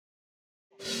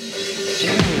Yo,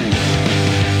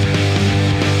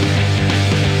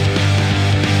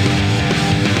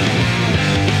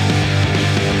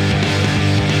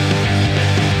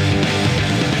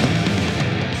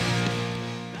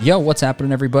 what's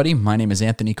happening, everybody? My name is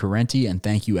Anthony Correnti, and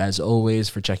thank you, as always,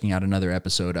 for checking out another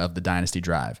episode of the Dynasty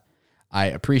Drive. I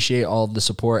appreciate all of the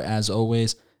support, as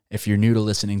always. If you're new to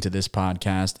listening to this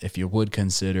podcast, if you would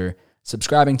consider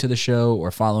subscribing to the show or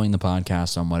following the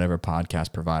podcast on whatever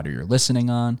podcast provider you're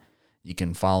listening on. You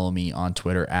can follow me on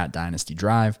Twitter at Dynasty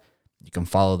Drive. You can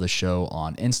follow the show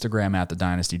on Instagram at the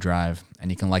Dynasty Drive, and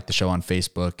you can like the show on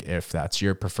Facebook if that's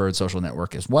your preferred social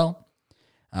network as well.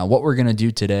 What we're going to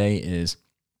do today is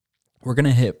we're going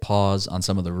to hit pause on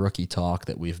some of the rookie talk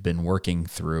that we've been working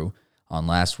through. On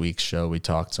last week's show, we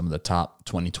talked some of the top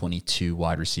 2022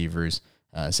 wide receivers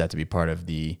set to be part of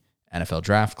the NFL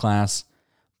draft class.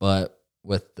 But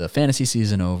with the fantasy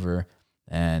season over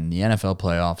and the NFL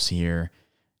playoffs here,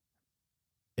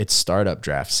 it's startup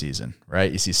draft season,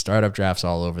 right? You see startup drafts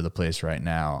all over the place right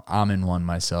now. I'm in one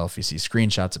myself. You see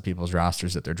screenshots of people's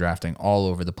rosters that they're drafting all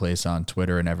over the place on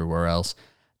Twitter and everywhere else.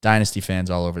 Dynasty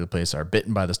fans all over the place are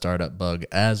bitten by the startup bug,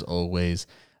 as always.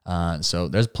 So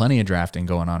there's plenty of drafting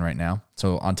going on right now.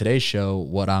 So on today's show,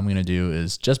 what I'm going to do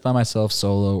is just by myself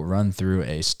solo run through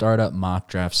a startup mock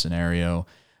draft scenario.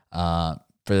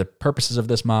 For the purposes of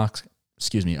this mock,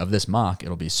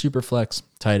 it'll be Superflex,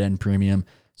 tight end premium.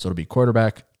 So it'll be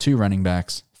quarterback, 2 running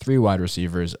backs, 3 wide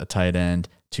receivers, a tight end,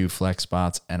 2 flex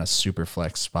spots, and a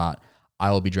Superflex spot.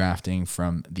 I will be drafting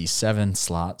from the 7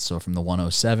 slot, so from the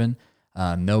 107.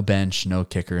 No bench, no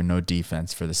kicker, no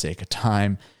defense for the sake of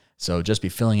time. So just be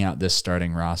filling out this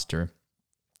starting roster.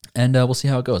 And we'll see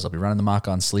how it goes. I'll be running the mock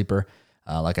on Sleeper.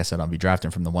 Like I said, I'll be drafting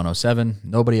from the 107.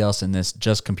 Nobody else in this,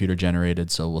 just computer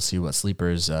generated. So we'll see what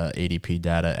Sleeper's ADP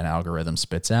data and algorithm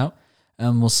spits out.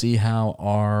 And we'll see how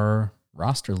our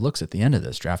roster looks at the end of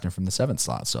this, drafting from the 7th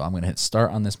slot. So I'm going to hit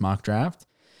start on this mock draft.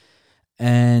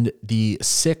 And the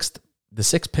 6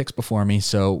 picks before me.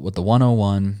 So with the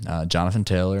 101, Jonathan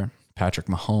Taylor, Patrick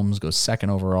Mahomes goes 2nd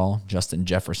overall, Justin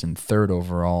Jefferson 3rd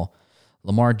overall,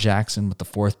 Lamar Jackson with the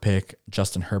 4th pick,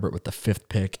 Justin Herbert with the 5th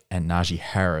pick, and Najee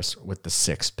Harris with the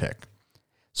 6th pick.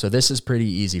 So this is pretty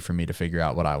easy for me to figure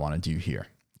out what I want to do here.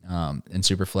 In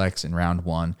Superflex in round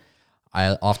 1,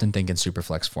 I often think in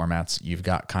Superflex formats, you've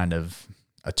got kind of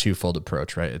a twofold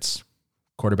approach, right? It's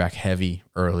quarterback heavy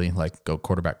early, like go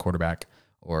quarterback,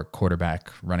 or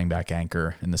quarterback running back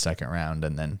anchor in the 2nd round,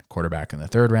 and then quarterback in the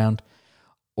 3rd round.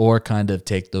 Or kind of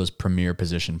take those premier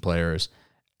position players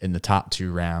in the top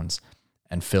 2 rounds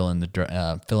and fill in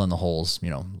the holes,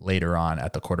 later on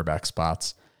at the quarterback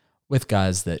spots with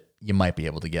guys that you might be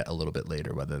able to get a little bit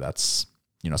later, whether that's,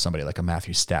 somebody like a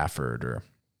Matthew Stafford or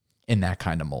in that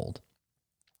kind of mold.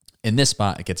 In this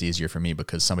spot, it gets easier for me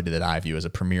because somebody that I view as a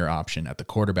premier option at the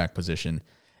quarterback position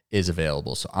is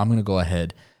available. So I'm going to go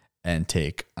ahead and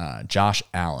take Josh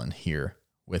Allen here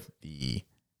with the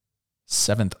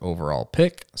 7th overall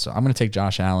pick. So I'm going to take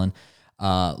Josh Allen.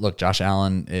 Look, Josh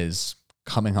Allen is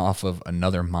coming off of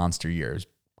another monster year. He's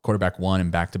quarterback 1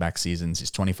 in back-to-back seasons. He's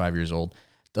 25 years old.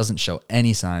 Doesn't show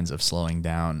any signs of slowing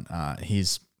down.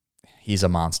 He's a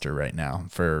monster right now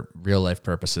for real-life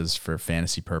purposes, for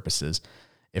fantasy purposes.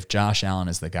 If Josh Allen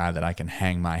is the guy that I can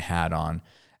hang my hat on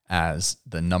as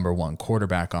the number 1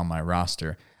 quarterback on my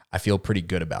roster, I feel pretty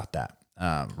good about that.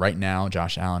 Right now,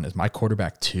 Josh Allen is my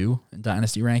quarterback 2 in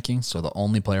Dynasty rankings, so the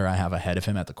only player I have ahead of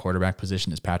him at the quarterback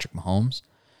position is Patrick Mahomes.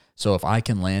 So if I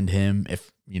can land him,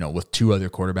 with 2 other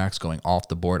quarterbacks going off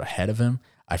the board ahead of him,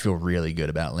 I feel really good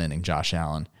about landing Josh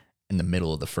Allen in the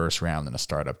middle of the 1st round in a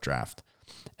startup draft.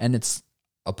 And it's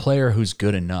a player who's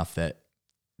good enough that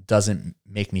doesn't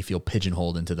make me feel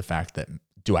pigeonholed into the fact that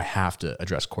do I have to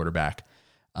address quarterback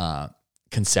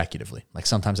consecutively? Like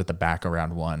sometimes at the back of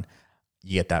round 1,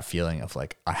 you get that feeling of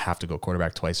like, I have to go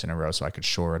quarterback twice in a row so I could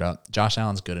shore it up. Josh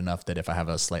Allen's good enough that if I have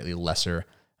a slightly lesser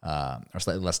or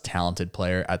slightly less talented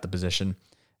player at the position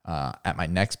at my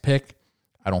next pick,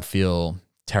 I don't feel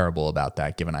terrible about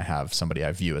that given I have somebody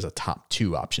I view as a top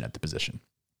 2 option at the position.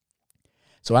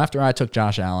 So after I took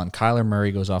Josh Allen, Kyler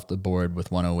Murray goes off the board with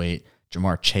 108,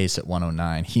 Jamar Chase at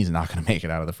 109. He's not going to make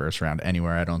it out of the 1st round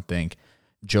anywhere, I don't think.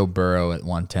 Joe Burrow at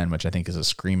 110, which I think is a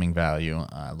screaming value.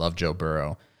 I love Joe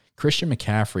Burrow. Christian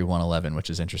McCaffrey, 111,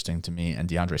 which is interesting to me, and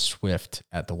DeAndre Swift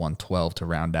at the 112 to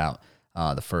round out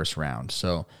the 1st round.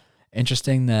 So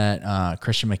interesting that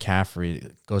Christian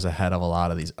McCaffrey goes ahead of a lot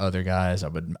of these other guys. I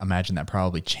would imagine that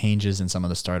probably changes in some of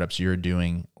the startups you're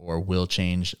doing or will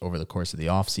change over the course of the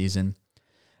offseason.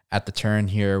 At the turn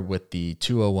here with the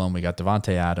 201, we got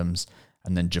Devontae Adams,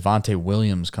 And then Javonte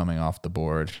Williams coming off the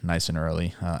board nice and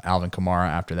early. Alvin Kamara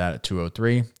after that at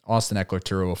 203. Austin Eckler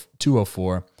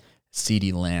 204.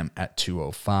 CeeDee Lamb at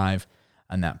 205.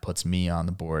 And that puts me on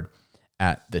the board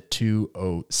at the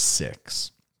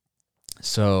 206.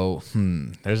 So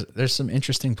there's some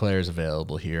interesting players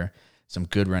available here. Some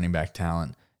good running back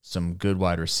talent. Some good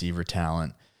wide receiver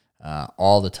talent.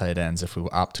 All the tight ends if we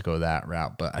opt to go that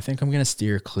route. But I think I'm going to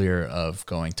steer clear of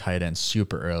going tight end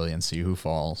super early and see who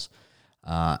falls.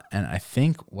 And I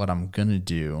think what I'm going to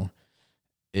do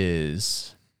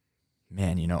is,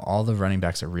 all the running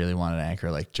backs I really wanted to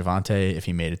anchor, like Javonte, if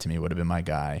he made it to me, would have been my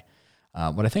guy.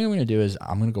 What I think I'm going to do is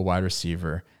I'm going to go wide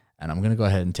receiver, and I'm going to go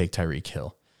ahead and take Tyreek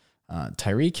Hill.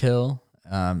 Tyreek Hill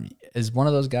is one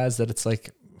of those guys that it's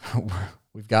like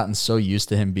we've gotten so used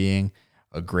to him being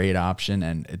a great option,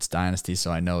 and it's dynasty,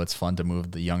 so I know it's fun to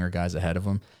move the younger guys ahead of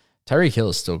him. Tyreek Hill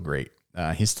is still great.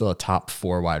 He's still a top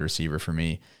 4 wide receiver for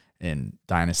me in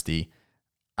dynasty.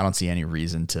 I don't see any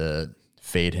reason to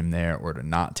fade him there or to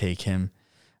not take him.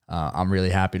 I'm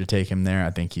really happy to take him there. I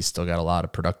think he's still got a lot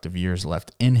of productive years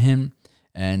left in him,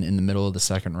 and in the middle of the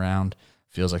second round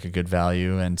feels like a good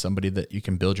value and somebody that you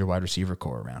can build your wide receiver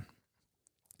core around.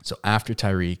 So after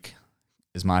Tyreek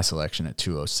is my selection at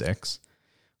 206.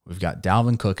 We've got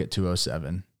Dalvin Cook at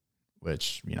 207,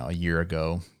 which, a year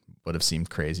ago would have seemed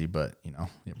crazy, but,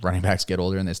 running backs get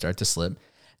older and they start to slip.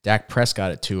 Dak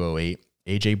Prescott at 208,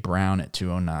 A.J. Brown at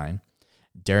 209,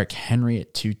 Derrick Henry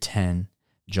at 210,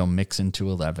 Joe Mixon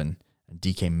 211, and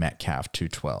DK Metcalf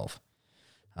 212.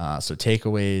 So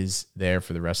takeaways there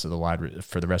for the rest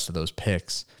of those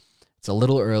picks. It's a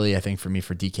little early, I think, for me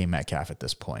for DK Metcalf at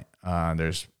this point.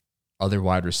 There's other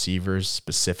wide receivers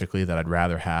specifically that I'd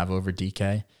rather have over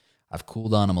DK. I've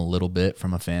cooled on him a little bit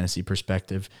from a fantasy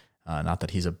perspective. Not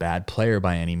that he's a bad player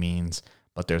by any means,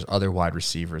 but there's other wide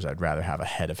receivers I'd rather have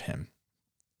ahead of him.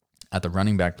 At the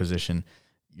running back position,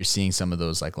 you're seeing some of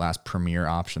those like last premier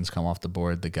options come off the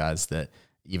board, the guys that,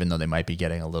 even though they might be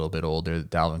getting a little bit older,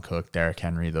 Dalvin Cook, Derrick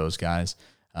Henry, those guys,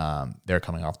 they're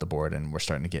coming off the board, and we're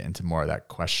starting to get into more of that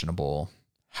questionable,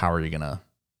 how are you going to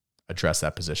address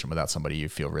that position without somebody you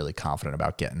feel really confident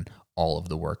about getting all of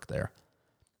the work there.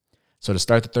 So to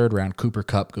start the third round, Cooper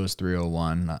Kupp goes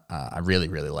 301. I really,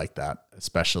 really like that.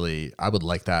 Especially, I would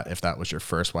like that if that was your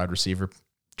first wide receiver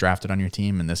drafted on your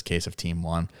team. In this case, of team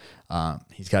one,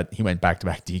 he went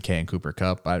back-to-back DK and Cooper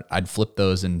Kupp. I'd flip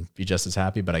those and be just as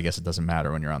happy, but I guess it doesn't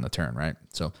matter when you're on the turn, right?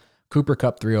 So Cooper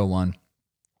Kupp 301,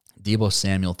 Deebo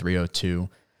Samuel 302.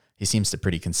 He seems to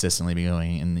pretty consistently be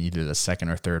going in either the second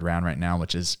or third round right now,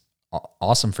 which is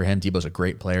awesome for him. Deebo's a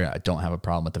great player. I don't have a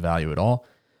problem with the value at all,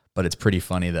 but it's pretty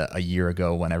funny that a year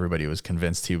ago when everybody was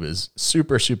convinced he was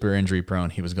super, super injury prone,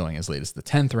 he was going as late as the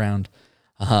 10th round.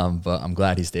 But I'm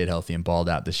glad he stayed healthy and balled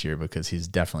out this year because he's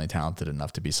definitely talented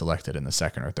enough to be selected in the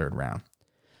second or third round.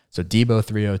 So Deebo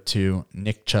 302,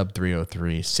 Nick Chubb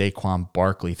 303, Saquon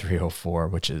Barkley 304,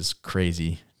 which is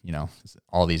crazy.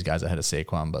 All these guys ahead of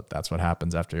Saquon, but that's what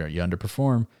happens after you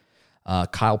underperform.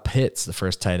 Kyle Pitts, the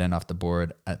first tight end off the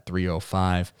board at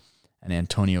 305, and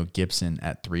Antonio Gibson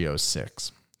at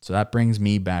 306. So that brings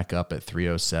me back up at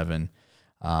 307.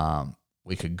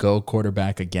 We could go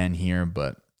quarterback again here,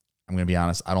 but I'm going to be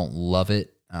honest, I don't love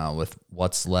it. With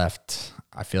what's left,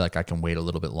 I feel like I can wait a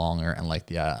little bit longer and like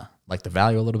the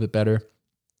value a little bit better.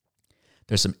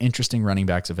 There's some interesting running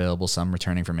backs available, some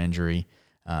returning from injury,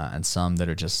 and some that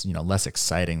are just less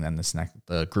exciting than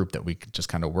the group that we could just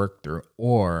kind of work through.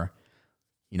 Or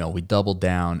we double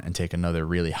down and take another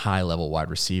really high-level wide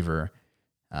receiver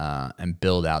and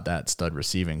build out that stud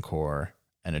receiving core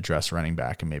and address running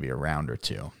back in maybe a round or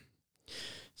two.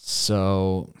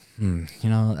 So,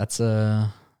 that's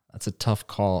a tough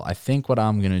call. I think what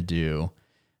I'm going to do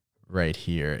right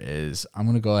here is I'm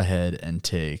going to go ahead and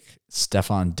take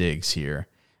Stephon Diggs here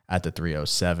at the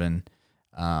 307.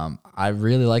 I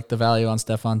really like the value on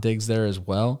Stephon Diggs there as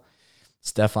well.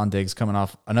 Stephon Diggs coming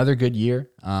off another good year.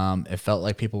 It felt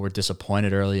like people were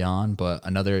disappointed early on, but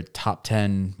another top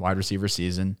 10 wide receiver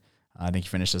season. I think he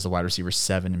finished as a wide receiver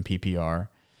 7 in PPR.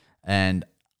 And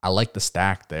I like the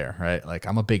stack there, right? Like,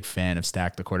 I'm a big fan of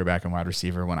stack the quarterback and wide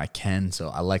receiver when I can. So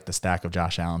I like the stack of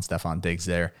Josh Allen, Stephon Diggs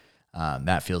there.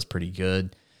 That feels pretty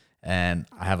good. And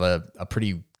I have a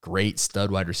pretty great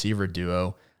stud wide receiver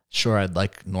duo. Sure, I'd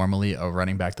like normally a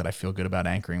running back that I feel good about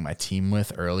anchoring my team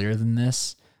with earlier than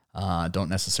this. Don't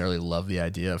necessarily love the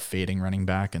idea of fading running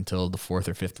back until the 4th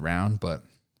or 5th round, but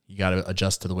you got to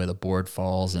adjust to the way the board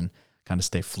falls and kind of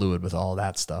stay fluid with all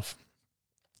that stuff.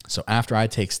 So after I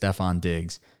take Stephon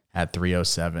Diggs at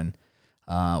 307,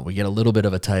 we get a little bit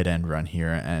of a tight end run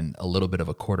here and a little bit of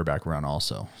a quarterback run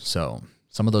also. So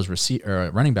some of those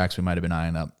running backs we might have been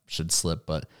eyeing up should slip,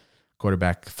 but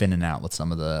quarterback thinning out with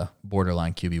some of the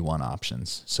borderline QB1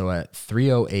 options. So at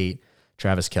 308,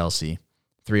 Travis Kelce,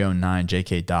 309,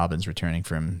 J.K. Dobbins returning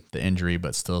from the injury,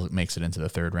 but still makes it into the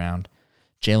third round.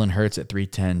 Jalen Hurts at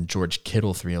 310, George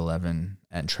Kittle 311,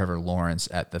 and Trevor Lawrence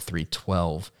at the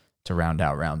 312 to round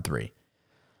out round 3.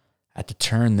 At the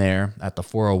turn there, at the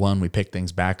 401, we picked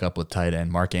things back up with tight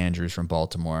end Mark Andrews from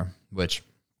Baltimore, which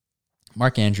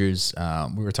Mark Andrews,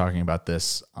 we were talking about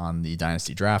this on the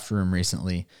Dynasty Draft Room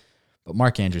recently, but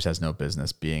Mark Andrews has no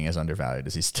business being as undervalued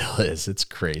as he still is. It's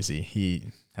crazy.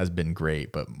 He has been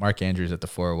great, but Mark Andrews at the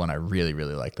 401, I really,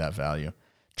 really like that value.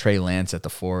 Trey Lance at the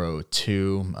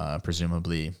 402,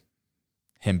 presumably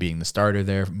him being the starter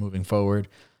there moving forward.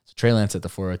 So Trey Lance at the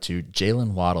 402,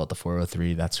 Jalen Waddle at the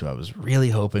 403. That's who I was really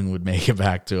hoping would make it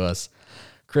back to us.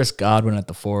 Chris Godwin at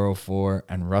the 404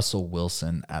 and Russell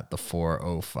Wilson at the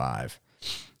 405.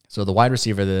 So the wide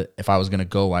receiver that, if I was going to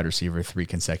go wide receiver, 3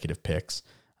 consecutive picks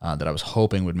that I was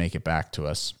hoping would make it back to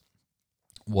us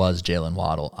was Jalen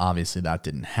Waddle. Obviously that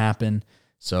didn't happen,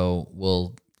 so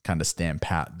we'll kind of stand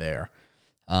pat there.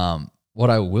 What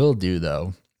I will do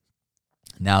though,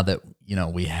 now that,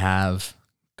 we have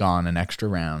gone an extra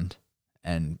round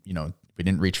and, we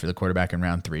didn't reach for the quarterback in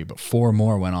round 3, but 4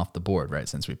 more went off the board, right?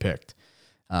 Since we took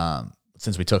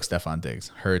Stephon Diggs,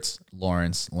 Hurts,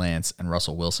 Lawrence, Lance, and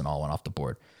Russell Wilson all went off the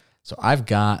board. So I've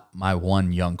got my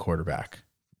one young quarterback.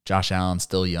 Josh Allen,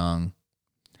 still young,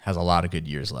 has a lot of good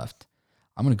years left.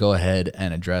 I'm going to go ahead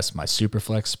and address my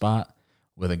Superflex spot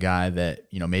with a guy that,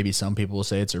 maybe some people will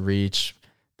say it's a reach.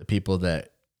 The people that,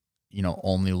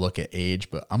 only look at age,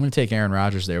 but I'm going to take Aaron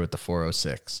Rodgers there with the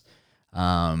 406.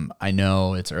 I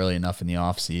know it's early enough in the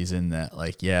offseason that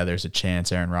there's a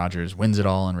chance Aaron Rodgers wins it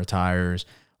all and retires,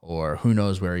 or who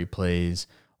knows where he plays.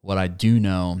 What I do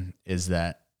know is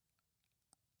that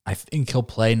I think he'll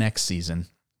play next season,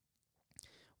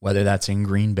 whether that's in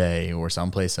Green Bay or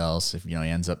someplace else, if he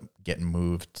ends up getting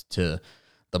moved to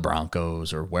the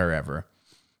Broncos or wherever.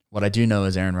 What I do know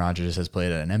is Aaron Rodgers has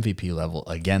played at an MVP level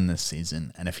again this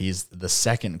season, and if he's the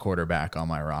second quarterback on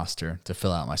my roster to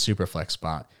fill out my Superflex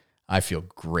spot, I feel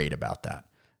great about that.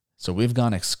 So we've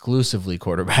gone exclusively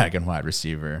quarterback and wide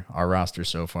receiver. Our roster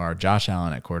so far, Josh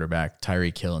Allen at quarterback,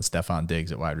 Tyreek Hill and Stephon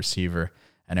Diggs at wide receiver,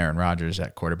 and Aaron Rodgers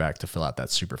at quarterback to fill out that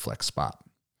Superflex spot.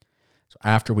 So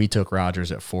after we took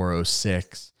Rodgers at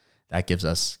 406, that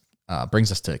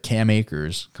brings us to Cam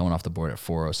Akers coming off the board at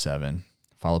 407,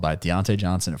 followed by Deontay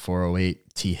Johnson at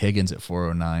 408, T. Higgins at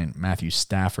 409, Matthew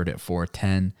Stafford at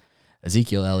 410,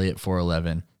 Ezekiel Elliott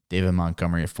 411, David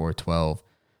Montgomery at 412,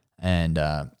 and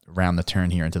round the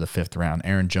turn here into the 5th round,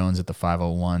 Aaron Jones at the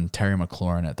 501, Terry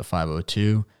McLaurin at the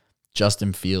 502,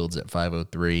 Justin Fields at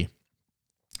 503,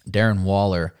 Darren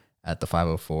Waller at the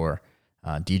 504,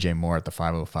 DJ Moore at the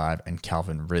 505, and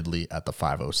Calvin Ridley at the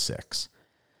 506.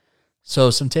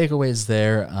 So some takeaways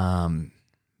there.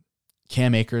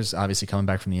 Cam Akers obviously coming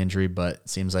back from the injury, but it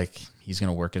seems like he's going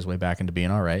to work his way back into being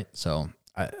all right. So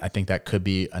I think that could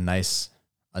be a nice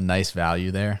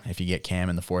value there if you get Cam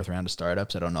in the 4th round of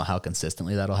startups. I don't know how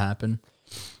consistently that'll happen.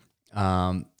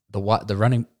 The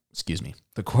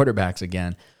quarterbacks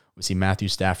again. We see Matthew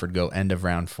Stafford go end of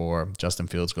round 4, Justin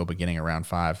Fields go beginning of round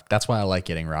 5. That's why I like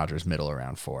getting Rodgers middle of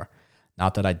round 4.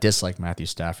 Not that I dislike Matthew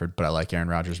Stafford, but I like Aaron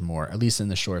Rodgers more, at least in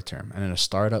the short term. And in a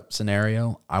startup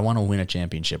scenario, I want to win a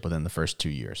championship within the first 2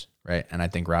 years, right? And I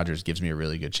think Rodgers gives me a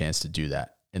really good chance to do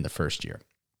that in the first year.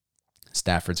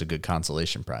 Stafford's a good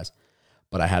consolation prize.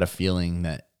 But I had a feeling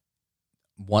that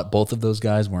both of those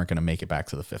guys weren't going to make it back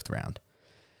to the 5th round.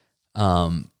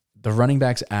 The running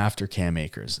backs after Cam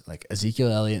Akers, like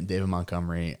Ezekiel Elliott and David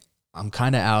Montgomery, I'm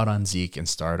kind of out on Zeke in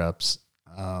startups.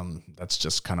 That's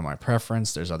just kind of my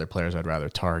preference. There's other players I'd rather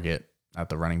target at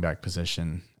the running back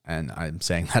position. And I'm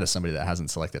saying that as somebody that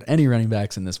hasn't selected any running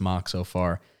backs in this mock so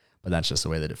far, but that's just the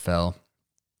way that it fell.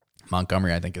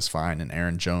 Montgomery, I think, is fine. And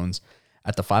Aaron Jones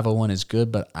at the 501 is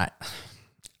good, but I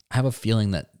have a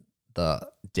feeling that the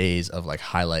days of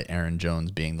highlight Aaron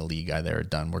Jones being the lead guy there are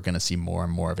done. We're going to see more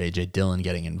and more of A.J. Dillon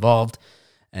getting involved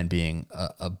and being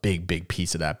a big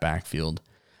piece of that backfield.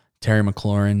 Terry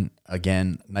McLaurin,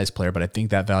 again, nice player, but I think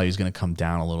that value is going to come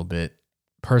down a little bit.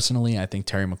 Personally, I think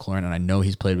Terry McLaurin, and I know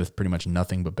he's played with pretty much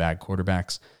nothing but bad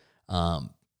quarterbacks,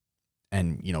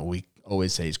 and we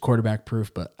always say he's quarterback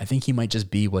proof, but I think he might just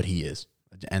be what he is,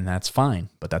 and that's fine,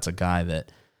 but that's a guy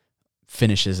that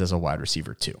finishes as a wide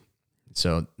receiver too.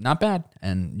 So not bad.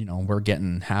 And, we're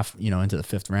getting into the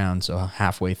 5th round. So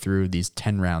halfway through these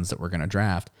 10 rounds that we're going to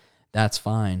draft, that's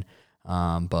fine.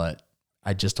 But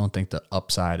I just don't think the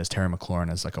upside as Terry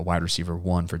McLaurin as a wide receiver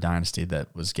 1 for Dynasty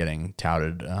that was getting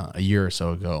touted a year or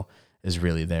so ago is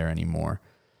really there anymore.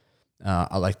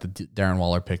 I like the Darren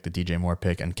Waller pick, the DJ Moore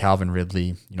pick, and Calvin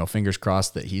Ridley. Fingers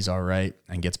crossed that he's all right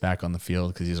and gets back on the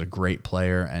field because he's a great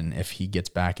player. And if he gets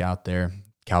back out there,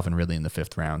 Calvin Ridley in the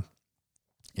 5th round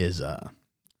is a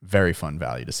very fun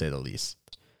value, to say the least.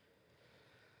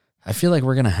 I feel like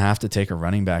we're going to have to take a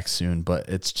running back soon, but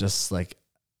it's just like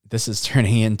this is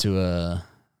turning into a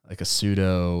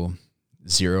pseudo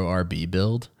 0 RB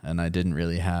build, and I didn't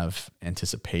really have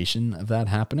anticipation of that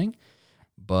happening.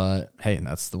 But hey,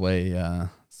 that's the way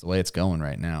it's going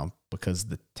right now, because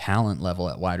the talent level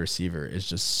at wide receiver is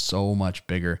just so much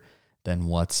bigger than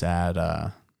what's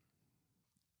at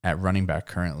running back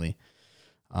currently.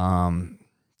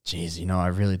 I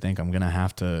really think I'm gonna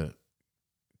have to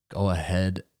go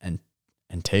ahead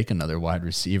and take another wide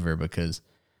receiver, because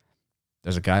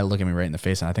there's a guy looking me right in the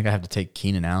face, and I think I have to take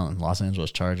Keenan Allen, Los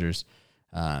Angeles Chargers.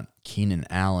 Keenan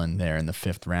Allen there in the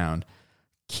 5th round.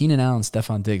 Keenan Allen,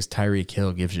 Stephon Diggs, Tyreek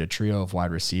Hill gives you a trio of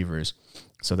wide receivers.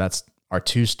 So that's our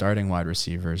 2 starting wide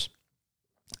receivers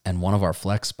and one of our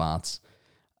flex spots,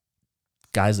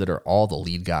 guys that are all the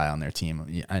lead guy on their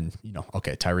team. And,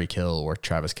 Tyreek Hill or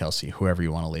Travis Kelce, whoever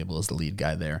you want to label as the lead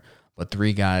guy there. But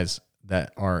 3 guys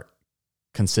that are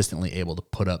consistently able to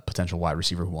put up potential wide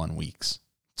receiver 1 weeks.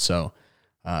 So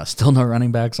still no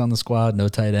running backs on the squad, no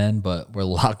tight end, but we're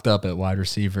locked up at wide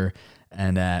receiver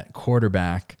and at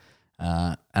quarterback.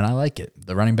 And I like it.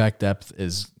 The running back depth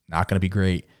is not going to be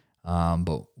great,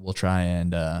 but we'll try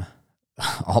and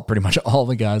pretty much all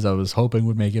the guys I was hoping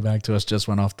would make it back to us just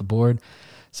went off the board.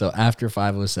 So after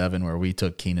 507, where we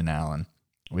took Keenan Allen,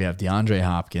 we have DeAndre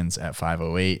Hopkins at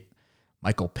 508,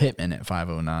 Michael Pittman at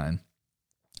 509.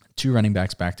 2 running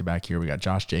backs back-to-back here. We got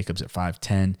Josh Jacobs at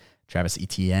 510, Travis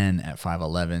Etienne at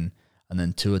 511, and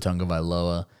then Tua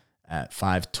Tagovailoa at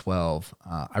 512.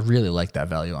 I really like that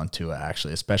value on Tua,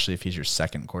 actually, especially if he's your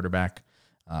second quarterback.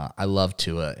 I love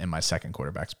Tua in my second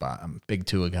quarterback spot. I'm a big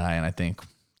Tua guy, and I think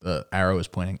the arrow is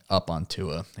pointing up on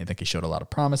Tua. I think he showed a lot of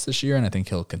promise this year, and I think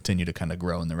he'll continue to kind of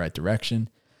grow in the right direction.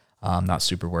 I'm not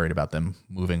super worried about them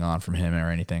moving on from him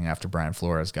or anything after Brian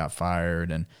Flores got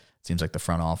fired, and it seems like the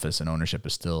front office and ownership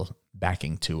is still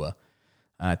backing Tua.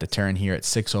 At the turn here at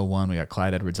 601, we got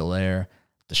Clyde Edwards-Helaire,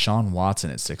 Deshaun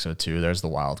Watson at 602. There's the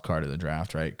wild card of the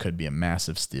draft, right? Could be a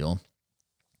massive steal.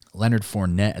 Leonard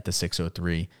Fournette at the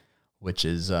 603, which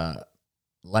is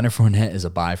Leonard Fournette is a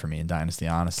buy for me in Dynasty,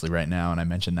 honestly, right now. And I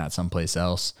mentioned that someplace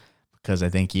else because I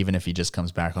think even if he just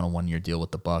comes back on a 1-year deal with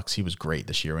the Bucs, he was great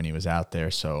this year when he was out there.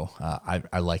 So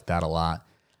I like that a lot.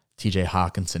 TJ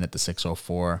Hawkinson at the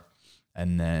 604.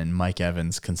 And then Mike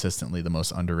Evans, consistently the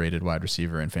most underrated wide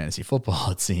receiver in fantasy football,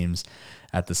 it seems,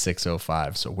 at the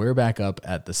 605. So we're back up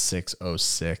at the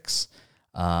 606.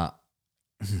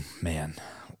 Man,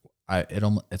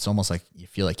 it's almost like you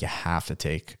feel like you have to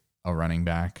take a running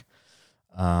back.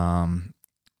 So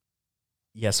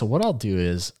what I'll do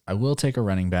is I will take a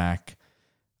running back.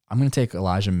 I'm going to take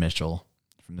Elijah Mitchell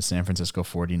from the San Francisco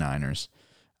 49ers.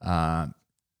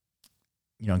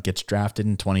 Gets drafted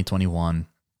in 2021.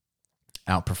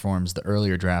 Outperforms the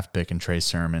earlier draft pick in Trey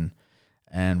Sermon.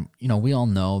 And, we all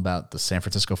know about the San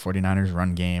Francisco 49ers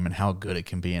run game and how good it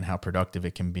can be and how productive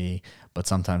it can be. But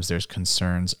sometimes there's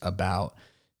concerns about,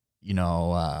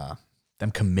 them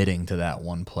committing to that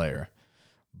one player.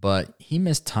 But he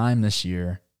missed time this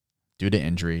year due to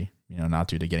injury, not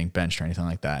due to getting benched or anything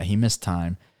like that. He missed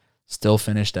time, still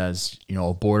finished as,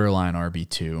 a borderline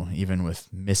RB2, even with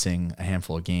missing a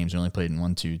handful of games. He only played in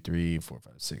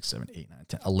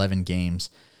 11 games.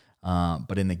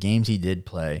 But in the games he did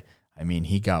play,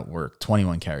 he got work.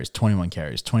 21 carries,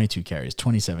 22 carries,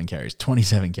 27 carries,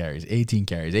 27 carries, 18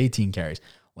 carries.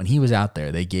 When he was out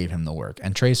there, they gave him the work.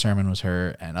 And Trey Sermon was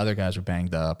hurt, and other guys were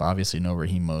banged up. Obviously, no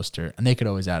Raheem Mostert, and they could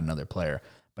always add another player.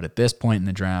 But at this point in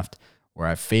the draft, where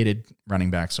I've faded running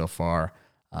back so far,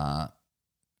 I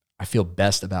feel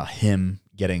best about him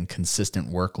getting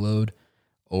consistent workload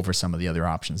over some of the other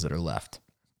options that are left.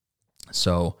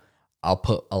 So I'll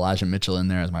put Elijah Mitchell in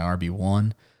there as my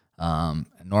RB1.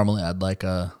 Normally, I'd like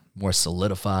a more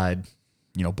solidified,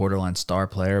 borderline star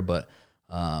player, but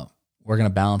we're going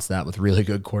to balance that with really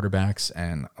good quarterbacks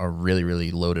and a really,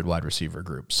 really loaded wide receiver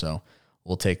group. So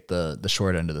we'll take the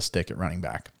short end of the stick at running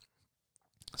back.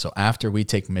 So after we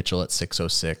take Mitchell at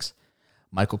 606,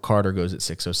 Michael Carter goes at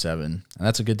 607, and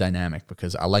that's a good dynamic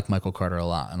because I like Michael Carter a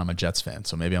lot, and I'm a Jets fan,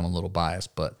 so maybe I'm a little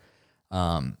biased, but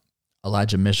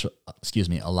Elijah Mitchell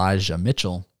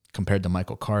compared to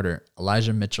Michael Carter,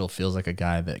 Elijah Mitchell feels like a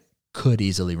guy that could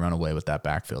easily run away with that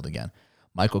backfield again.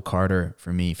 Michael Carter,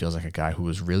 for me, feels like a guy who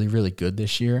was really, really good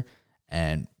this year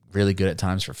and really good at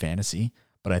times for fantasy,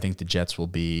 but I think the Jets will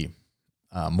be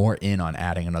more in on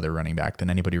adding another running back than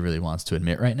anybody really wants to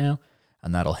admit right now.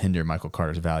 And that'll hinder Michael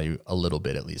Carter's value a little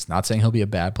bit at least. Not saying he'll be a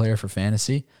bad player for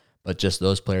fantasy, but just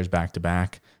those players back to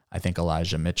back, I think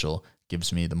Elijah Mitchell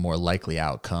gives me the more likely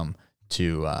outcome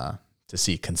to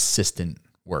see consistent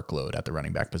workload at the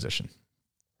running back position.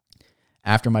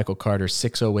 After Michael Carter,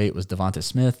 608 was Devonta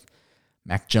Smith,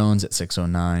 Mac Jones at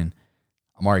 609,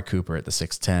 Amari Cooper at the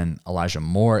 610, Elijah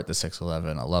Moore at the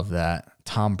 611. I love that.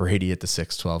 Tom Brady at the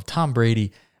 612. Tom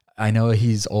Brady, I know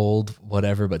he's old,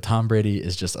 whatever, but Tom Brady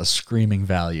is just a screaming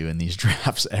value in these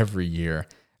drafts every year.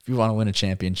 If you want to win a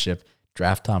championship,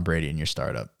 draft Tom Brady in your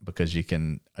startup because you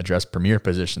can address premier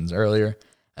positions earlier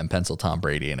and pencil Tom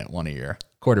Brady in at one of your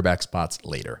quarterback spots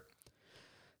later.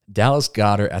 Dallas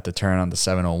Goedert at the turn on the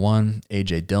 701,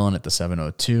 A.J. Dillon at the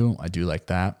 702. I do like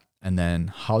that. And then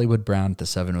Hollywood Brown at the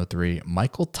 703,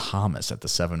 Michael Thomas at the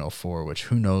 704, which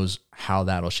who knows how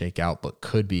that'll shake out, but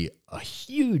could be a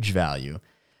huge value.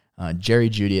 Jerry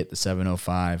Jeudy at the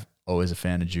 705, always a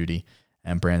fan of Jeudy,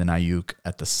 and Brandon Ayuk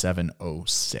at the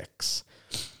 706.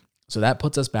 So that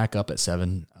puts us back up at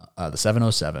the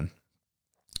 707.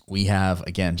 We have,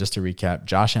 again, just to recap,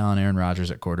 Josh Allen, Aaron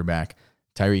Rodgers at quarterback,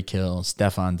 Tyreek Hill,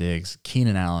 Stephon Diggs,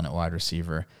 Keenan Allen at wide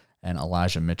receiver, and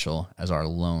Elijah Mitchell as our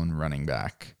lone running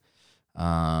back.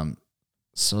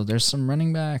 So there's some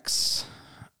running backs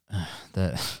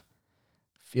that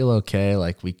feel okay.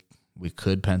 Like we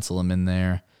could pencil them in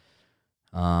there.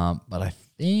 But I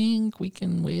think we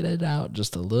can wait it out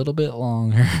just a little bit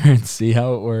longer and see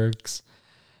how it works.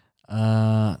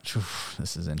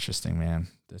 This is interesting, man.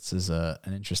 This is an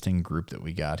interesting group that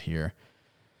we got here.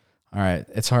 All right.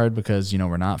 It's hard because,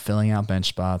 we're not filling out bench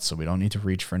spots, so we don't need to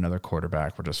reach for another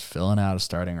quarterback. We're just filling out a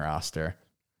starting roster.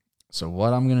 So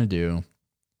what I'm going to do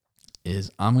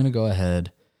is I'm going to go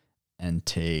ahead and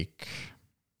take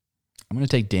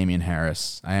Damian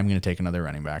Harris. I am going to take another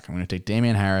running back. I'm going to take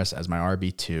Damian Harris as my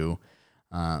RB2.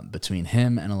 Between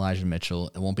him and Elijah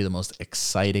Mitchell, it won't be the most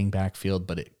exciting backfield,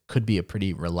 but it could be a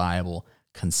pretty reliable,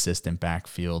 consistent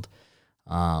backfield.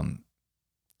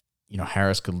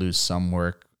 Harris could lose some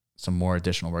more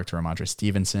additional work to Ramondre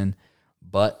Stevenson,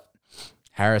 but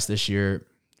Harris this year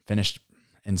finished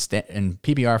in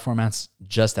PPR formats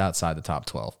just outside the top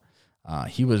 12.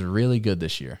 He was really good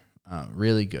this year,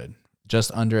 really good.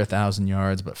 Just under 1,000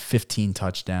 yards, but 15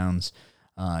 touchdowns.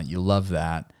 You love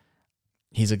that.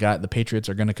 He's a guy, the Patriots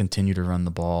are going to continue to run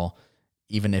the ball,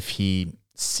 even if he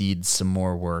cedes some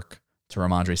more work to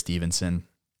Ramondre Stevenson.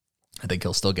 I think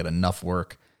he'll still get enough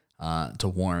work to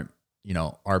warrant,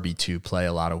 RB2 play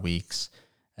a lot of weeks.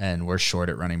 And we're short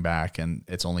at running back, and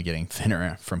it's only getting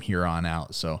thinner from here on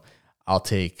out. So I'll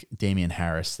take Damian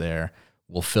Harris there.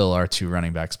 We'll fill our 2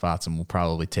 running back spots, and we'll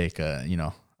probably take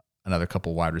another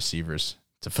couple wide receivers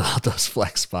to fill out those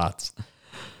flex spots.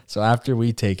 So after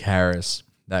we take Harris,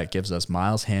 that gives us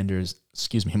Miles Sanders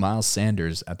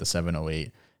at the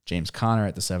 708, James Conner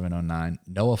at the 709,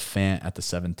 Noah Fant at the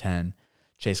 710,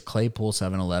 Chase Claypool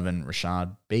 711,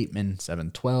 Rashad Bateman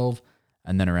 712,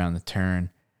 and then around the turn,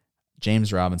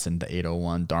 James Robinson the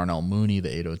 801, Darnell Mooney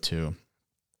the 802,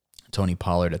 Tony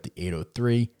Pollard at the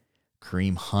 803,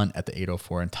 Kareem Hunt at the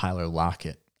 804, and Tyler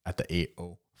Lockett at the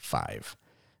 805.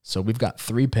 So we've got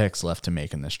 3 picks left to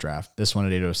make in this draft. This one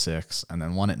at 806, and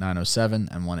then one at 907,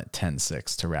 and one at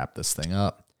 106 to wrap this thing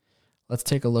up. Let's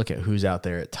take a look at who's out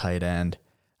there at tight end.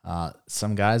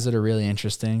 Some guys that are really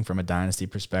interesting from a dynasty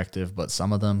perspective, but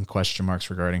some of them question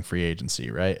marks regarding free agency,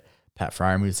 right? Pat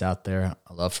Freiermuth's out there.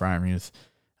 I love Freiermuth.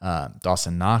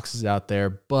 Dawson Knox is out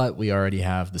there, but we already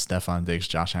have the Stephon Diggs,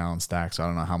 Josh Allen stack, so I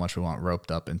don't know how much we want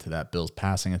roped up into that Bills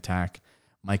passing attack.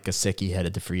 Mike Gesicki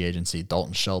headed to free agency.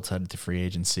 Dalton Schultz headed to free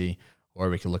agency. Or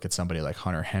we could look at somebody like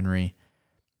Hunter Henry.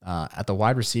 At the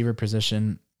wide receiver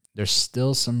position, there's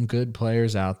still some good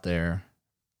players out there,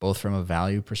 both from a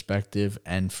value perspective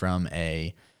and from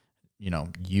a,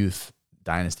 youth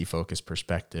dynasty focused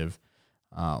perspective.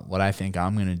 What I think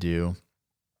I'm going to do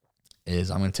is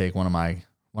I'm going to take one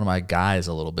of my guys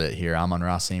a little bit here.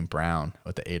 Amon-Ra St. Brown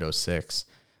with the 806.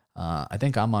 I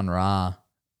think Amon-Ra,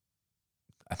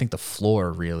 I think the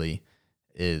floor really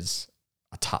is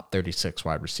a top 36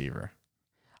 wide receiver.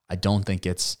 I don't think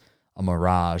it's a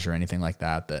mirage or anything like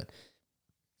that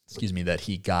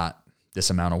he got this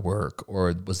amount of work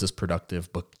or was this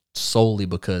productive, but solely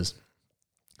because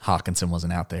Hawkinson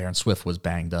wasn't out there and Swift was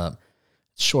banged up.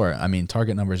 Sure,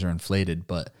 target numbers are inflated,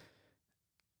 but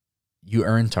you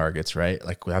earn targets, right?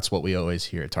 Like that's what we always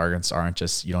hear. Targets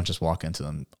you don't just walk into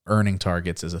them. Earning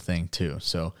targets is a thing too.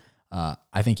 So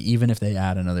I think even if they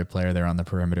add another player there on the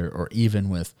perimeter, or even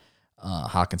with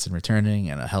Hawkinson returning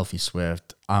and a healthy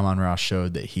Swift, Amon-Ra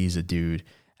showed that he's a dude.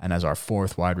 And as our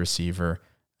 4th wide receiver,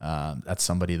 That's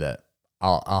somebody that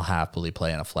I'll happily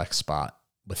play in a flex spot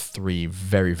with 3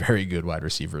 very, very good wide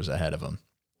receivers ahead of him.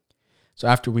 So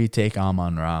after we take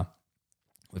Amon-Ra,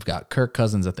 we've got Kirk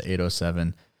Cousins at the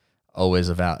 807. Always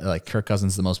about like Kirk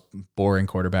Cousins, the most boring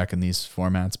quarterback in these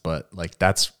formats, but like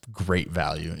that's great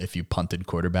value if you punted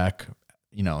quarterback,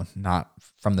 not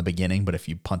from the beginning, but if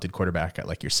you punted quarterback at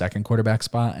like your second quarterback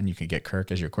spot and you can get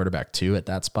Kirk as your quarterback 2 at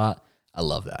that spot. I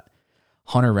love that.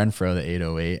 Hunter Renfrow, the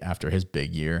 808 after his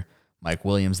big year. Mike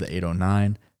Williams, the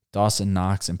 809. Dawson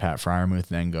Knox and Pat Freiermuth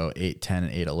then go 810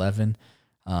 and 811.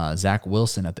 Zach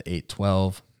Wilson at the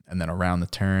 812. And then around the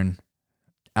turn,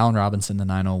 Allen Robinson, the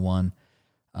 901.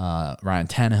 Ryan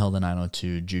Tannehill, the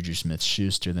 902, Juju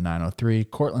Smith-Schuster, the 903,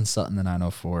 Cortland Sutton, the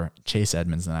 904, Chase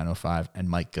Edmonds, the 905, and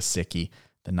Mike Gesicki,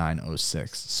 the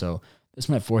 906. So this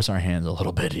might force our hands a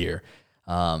little bit here.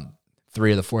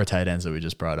 3 of the 4 tight ends that we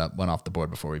just brought up went off the board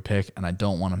before we pick, and I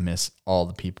don't want to miss all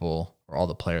the people or all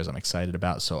the players I'm excited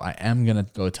about. So I am going to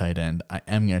go tight end. I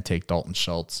am going to take Dalton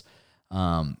Schultz.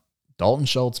 Dalton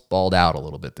Schultz balled out a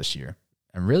little bit this year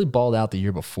and really balled out the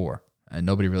year before, and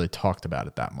nobody really talked about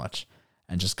it that much.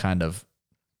 And just kind of,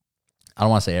 I don't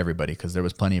want to say everybody, because there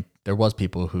was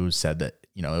people who said that,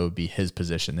 it would be his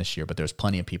position this year, but there's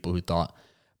plenty of people who thought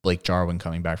Blake Jarwin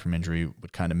coming back from injury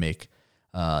would kind of make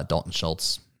Dalton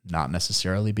Schultz not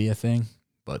necessarily be a thing.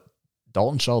 But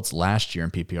Dalton Schultz last year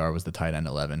in PPR was the tight end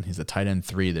 11. He's the tight end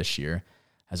 3 this year,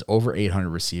 has over 800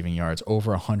 receiving yards,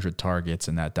 over 100 targets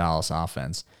in that Dallas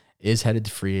offense, is headed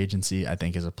to free agency. I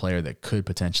think is a player that could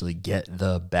potentially get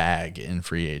the bag in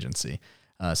free agency.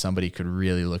 Somebody could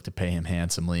really look to pay him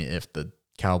handsomely if the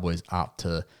Cowboys opt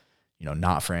to,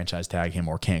 not franchise tag him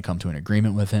or can't come to an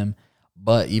agreement with him.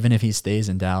 But even if he stays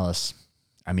in Dallas,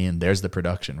 I mean, there's the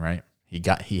production, right?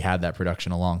 He had that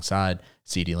production alongside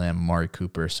CeeDee Lamb, Amari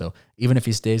Cooper. So even if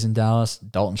he stays in Dallas,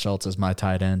 Dalton Schultz is my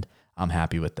tight end. I'm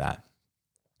happy with that.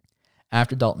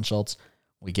 After Dalton Schultz,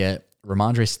 we get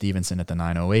Ramondre Stevenson at the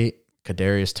 908.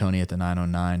 Kadarius Toney at the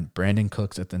 909, Brandon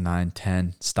Cooks at the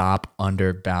 910. Stop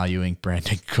undervaluing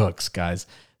Brandon Cooks, guys.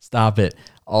 Stop it.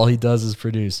 All he does is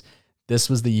produce. This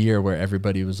was the year where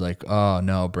everybody was like, oh,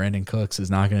 no, Brandon Cooks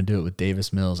is not going to do it with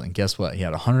Davis Mills. And guess what? He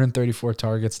had 134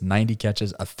 targets, 90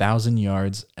 catches, 1,000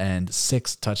 yards, and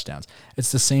 6 touchdowns.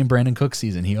 It's the same Brandon Cooks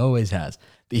season he always has.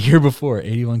 The year before,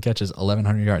 81 catches,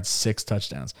 1,100 yards, 6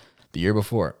 touchdowns. The year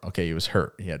before, okay, he was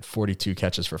hurt. He had 42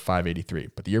 catches for 583.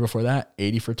 But the year before that,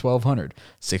 80 for 1,200,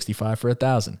 65 for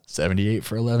 1,000, 78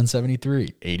 for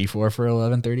 1,173, 84 for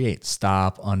 1,138.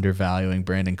 Stop undervaluing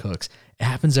Brandon Cooks. It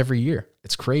happens every year.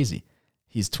 It's crazy.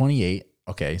 He's 28.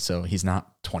 Okay, so he's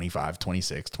not 25,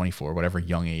 26, 24, whatever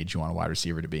young age you want a wide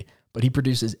receiver to be. But he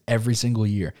produces every single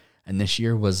year. And this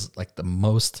year was like the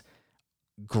most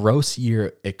gross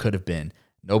year it could have been.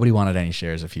 Nobody wanted any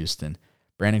shares of Houston.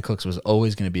 Brandon Cooks was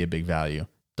always going to be a big value.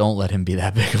 Don't let him be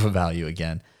that big of a value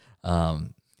again.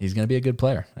 He's going to be a good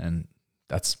player, and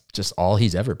that's just all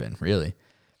he's ever been, really.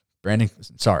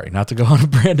 Sorry, not to go on a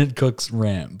Brandon Cooks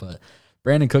rant, but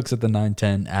Brandon Cooks at the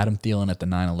 910, Adam Thielen at the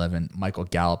 911, Michael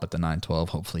Gallup at the 912.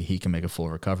 Hopefully he can make a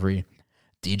full recovery.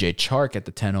 DJ Chark at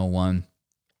the 1001,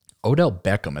 Odell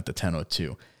Beckham at the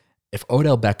 1002. If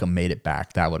Odell Beckham made it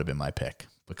back, that would have been my pick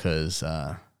because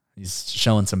he's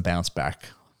showing some bounce back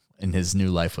in his new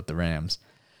life with the Rams.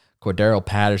 Cordero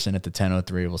Patterson at the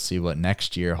 1003. We'll see what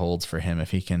next year holds for him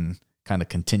if he can kind of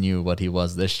continue what he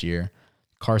was this year.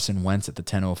 Carson Wentz at the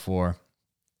 1004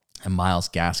 and Myles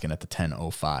Gaskin at the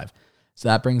 1005. So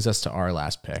that brings us to our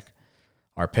last pick.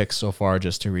 Our picks so far,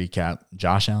 just to recap,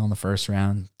 Josh Allen in the first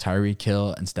round, Tyreek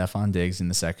Hill and Stephon Diggs in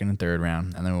the second and third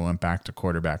round, and then we went back to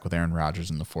quarterback with Aaron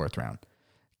Rodgers in the fourth round.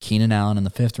 Keenan Allen in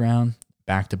the fifth round,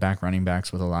 back-to-back running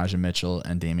backs with Elijah Mitchell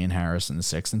and Damian Harris in the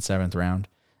 6th and 7th round,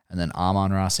 and then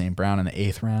Amon-Ra St. Brown in the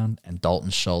 8th round and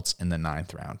Dalton Schultz in the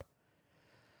 9th round.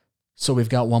 So we've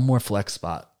got one more flex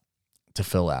spot to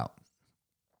fill out.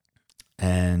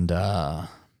 And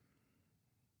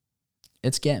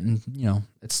it's getting,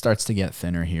 it starts to get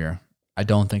thinner here. I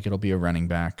don't think it'll be a running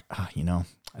back. I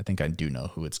think I do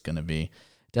know who it's going to be.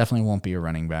 Definitely won't be a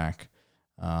running back.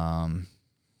 I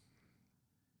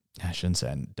shouldn't say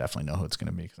I definitely know who it's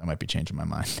going to be because I might be changing my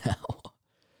mind now.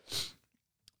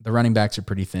 The running backs are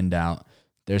pretty thinned out.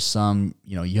 There's some,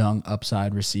 young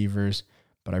upside receivers,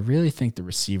 but I really think the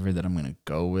receiver that I'm going to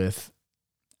go with,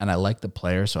 and I like the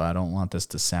player, so I don't want this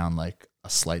to sound like a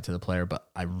slight to the player, but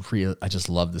I just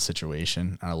love the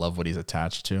situation, and I love what he's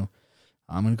attached to.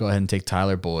 I'm going to go ahead and take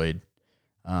Tyler Boyd.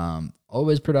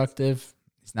 Always productive.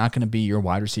 He's not going to be your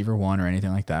wide receiver 1 or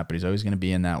anything like that, but he's always going to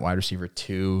be in that wide receiver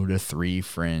 2 to 3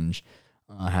 fringe.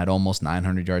 Had almost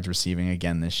 900 yards receiving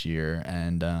again this year,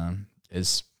 and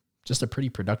is just a pretty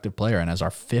productive player. And as our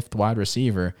 5th wide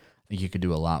receiver, I think you could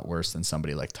do a lot worse than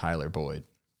somebody like Tyler Boyd.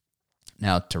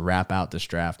 Now, to wrap out this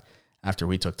draft, after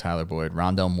we took Tyler Boyd,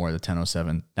 Rondell Moore, the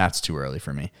 1007, that's too early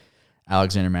for me.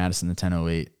 Alexander Madison, the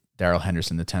 1008, Darrell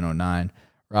Henderson, the 1009,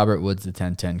 Robert Woods, the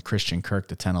 1010, Christian Kirk,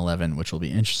 the 1011, which will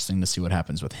be interesting to see what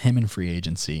happens with him in free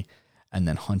agency, and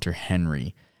then Hunter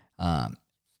Henry at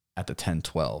the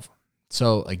 1012.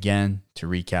 So, again, to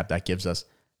recap, that gives us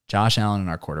Josh Allen in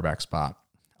our quarterback spot,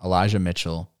 Elijah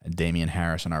Mitchell and Damian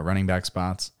Harris in our running back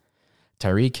spots,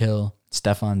 Tyreek Hill,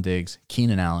 Stephon Diggs,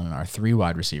 Keenan Allen in our 3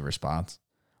 wide receiver spots.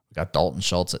 We got Dalton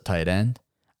Schultz at tight end,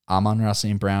 Amon-Ra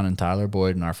St. Brown and Tyler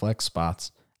Boyd in our flex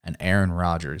spots, and Aaron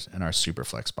Rodgers in our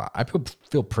Superflex spot. I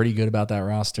feel pretty good about that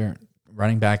roster.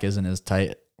 Running back isn't as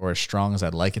tight or as strong as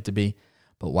I'd like it to be,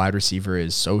 but wide receiver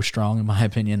is so strong, in my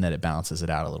opinion, that it balances it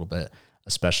out a little bit,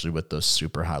 especially with those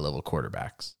super high-level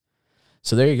quarterbacks.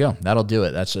 So there you go. That'll do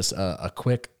it. That's just a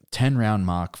quick 10-round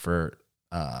mock for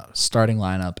starting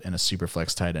lineup in a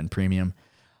Superflex tight end premium.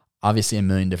 Obviously, a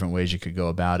million different ways you could go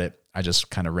about it. I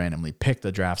just kind of randomly picked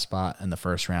the draft spot in the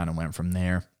first round and went from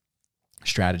there.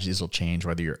 Strategies will change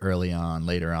whether you're early on,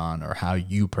 later on, or how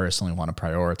you personally want to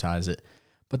prioritize it.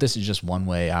 But this is just one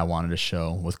way I wanted to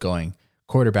show with going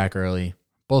quarterback early,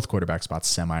 both quarterback spots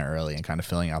semi-early, and kind of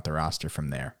filling out the roster from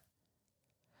there.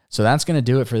 So that's going to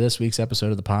do it for this week's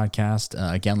episode of the podcast.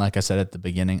 Again, like I said at the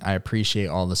beginning, I appreciate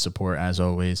all the support as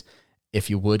always. If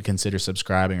you would consider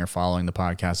subscribing or following the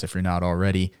podcast if you're not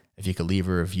already, if you could leave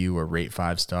a review or rate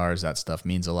 5 stars, that stuff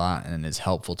means a lot and is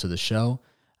helpful to the show.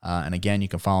 And again, you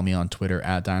can follow me on Twitter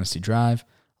at Dynasty Drive,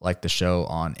 like the show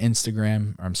on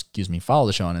Instagram, follow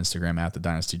the show on Instagram at the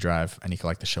Dynasty Drive, and you can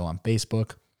like the show on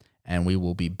Facebook. And we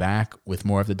will be back with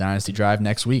more of the Dynasty Drive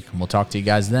next week, and we'll talk to you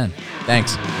guys then.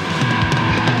 Thanks.